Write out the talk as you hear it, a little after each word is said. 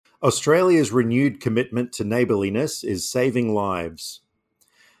Australia's renewed commitment to neighbourliness is saving lives.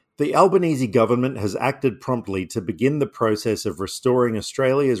 The Albanese government has acted promptly to begin the process of restoring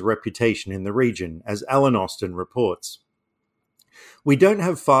Australia's reputation in the region, as Alan Austin reports. We don't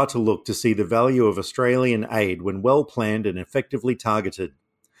have far to look to see the value of Australian aid when well planned and effectively targeted.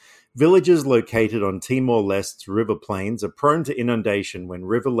 Villages located on Timor-Leste's river plains are prone to inundation when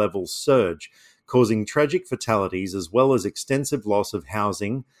river levels surge, causing tragic fatalities as well as extensive loss of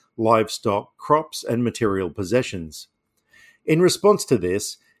housing, livestock, crops, and material possessions. In response to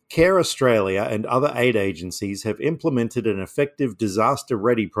this, Care Australia and other aid agencies have implemented an effective Disaster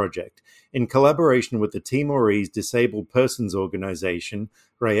Ready project in collaboration with the Timorese Disabled Persons Organisation,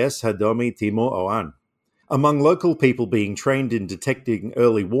 Reyes Hadomi Timor Oan. Among local people being trained in detecting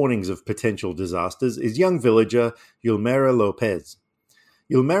early warnings of potential disasters is young villager Yulmera Lopez.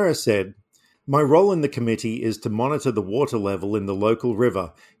 Yulmera said, "My role in the committee is to monitor the water level in the local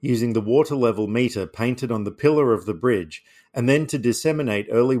river using the water level meter painted on the pillar of the bridge, and then to disseminate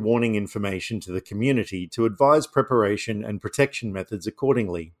early warning information to the community to advise preparation and protection methods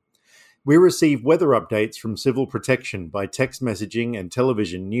accordingly. We receive weather updates from Civil Protection by text messaging and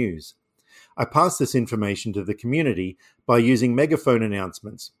television news. I pass this information to the community by using megaphone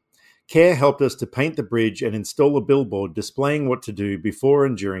announcements. Care helped us to paint the bridge and install a billboard displaying what to do before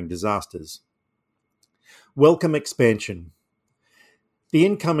and during disasters." Welcome expansion. The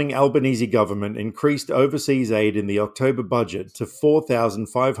incoming Albanese government increased overseas aid in the October budget to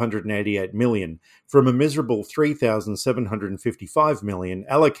 $4,588 million from a miserable $3,755 million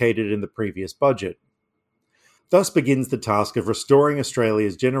allocated in the previous budget. Thus begins the task of restoring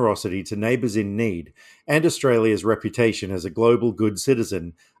Australia's generosity to neighbours in need and Australia's reputation as a global good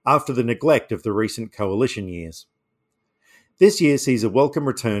citizen after the neglect of the recent coalition years. This year sees a welcome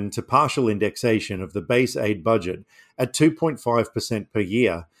return to partial indexation of the base aid budget at 2.5% per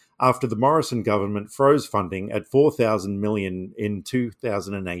year after the Morrison government froze funding at $4,000 million in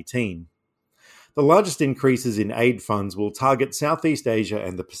 2018. The largest increases in aid funds will target Southeast Asia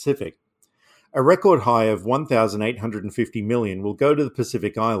and the Pacific. A record high of $1,850 million will go to the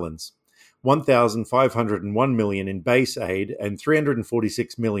Pacific Islands, $1,501 million in base aid and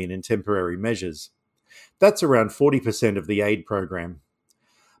 $346 million in temporary measures. That's around 40% of the aid program.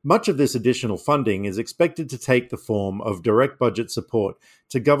 Much of this additional funding is expected to take the form of direct budget support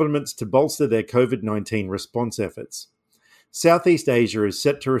to governments to bolster their COVID-19 response efforts. Southeast Asia is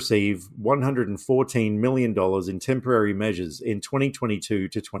set to receive $114 million in temporary measures in 2022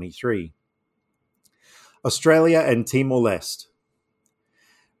 to 23. Australia and Timor-Leste.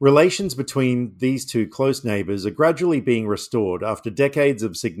 Relations between these two close neighbours are gradually being restored after decades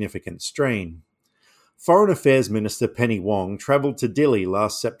of significant strain. Foreign Affairs Minister Penny Wong travelled to Dili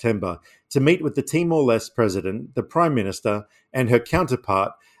last September to meet with the Timor-Leste President, the Prime Minister, and her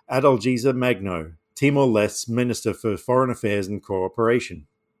counterpart, Adalgisa Magno, Timor-Leste's Minister for Foreign Affairs and Cooperation.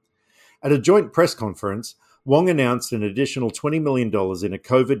 At a joint press conference, Wong announced an additional $20 million in a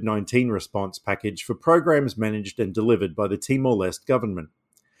COVID-19 response package for programs managed and delivered by the Timor-Leste government.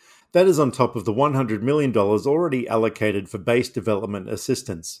 That is on top of the $100 million already allocated for base development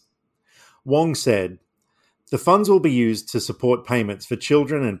assistance. Wong said, "The funds will be used to support payments for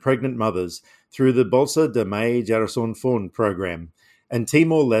children and pregnant mothers through the Bolsa de Mai Jarason Fund program and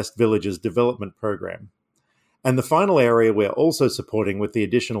Timor-Leste Villages Development Program. And the final area we're also supporting with the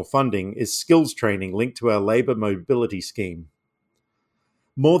additional funding is skills training linked to our labour mobility scheme."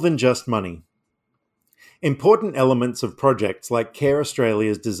 More than just money. Important elements of projects like Care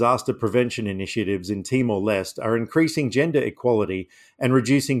Australia's disaster prevention initiatives in Timor-Leste are increasing gender equality and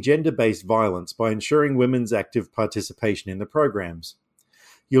reducing gender-based violence by ensuring women's active participation in the programs.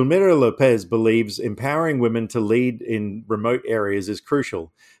 Yulmera Lopez believes empowering women to lead in remote areas is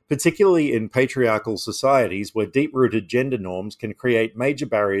crucial, particularly in patriarchal societies where deep-rooted gender norms can create major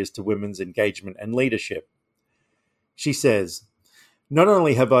barriers to women's engagement and leadership. She says, "Not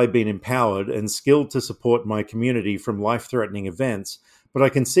only have I been empowered and skilled to support my community from life-threatening events, but I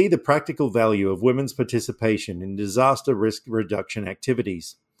can see the practical value of women's participation in disaster risk reduction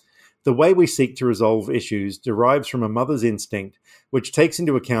activities. The way we seek to resolve issues derives from a mother's instinct, which takes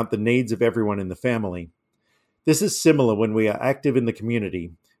into account the needs of everyone in the family. This is similar when we are active in the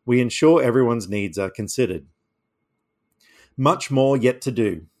community. We ensure everyone's needs are considered." Much more yet to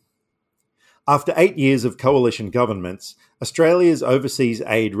do. After 8 years of coalition governments, Australia's overseas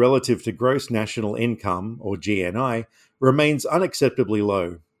aid relative to gross national income, or GNI, remains unacceptably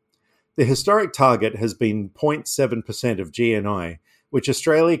low. The historic target has been 0.7% of GNI, which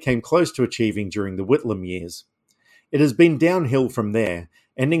Australia came close to achieving during the Whitlam years. It has been downhill from there,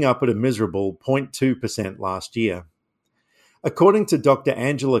 ending up at a miserable 0.2% last year. According to Dr.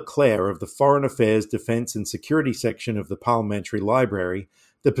 Angela Clare of the Foreign Affairs, Defence and Security section of the Parliamentary Library,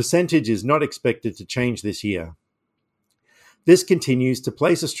 the percentage is not expected to change this year. This continues to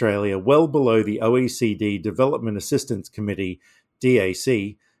place Australia well below the OECD Development Assistance Committee,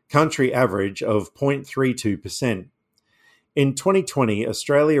 DAC, country average of 0.32%. In 2020,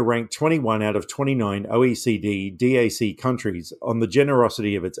 Australia ranked 21 out of 29 OECD DAC countries on the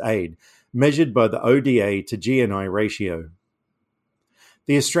generosity of its aid, measured by the ODA to GNI ratio.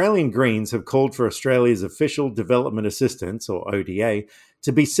 The Australian Greens have called for Australia's official development assistance, or ODA,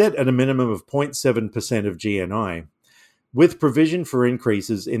 to be set at a minimum of 0.7% of GNI, with provision for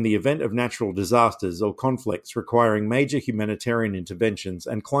increases in the event of natural disasters or conflicts requiring major humanitarian interventions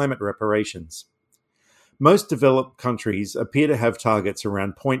and climate reparations. Most developed countries appear to have targets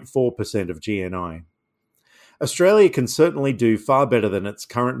around 0.4% of GNI. Australia can certainly do far better than its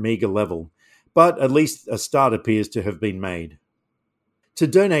current meagre level, but at least a start appears to have been made. To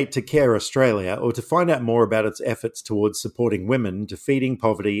donate to Care Australia or to find out more about its efforts towards supporting women, defeating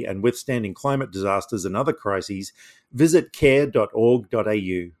poverty and withstanding climate disasters and other crises, visit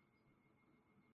care.org.au.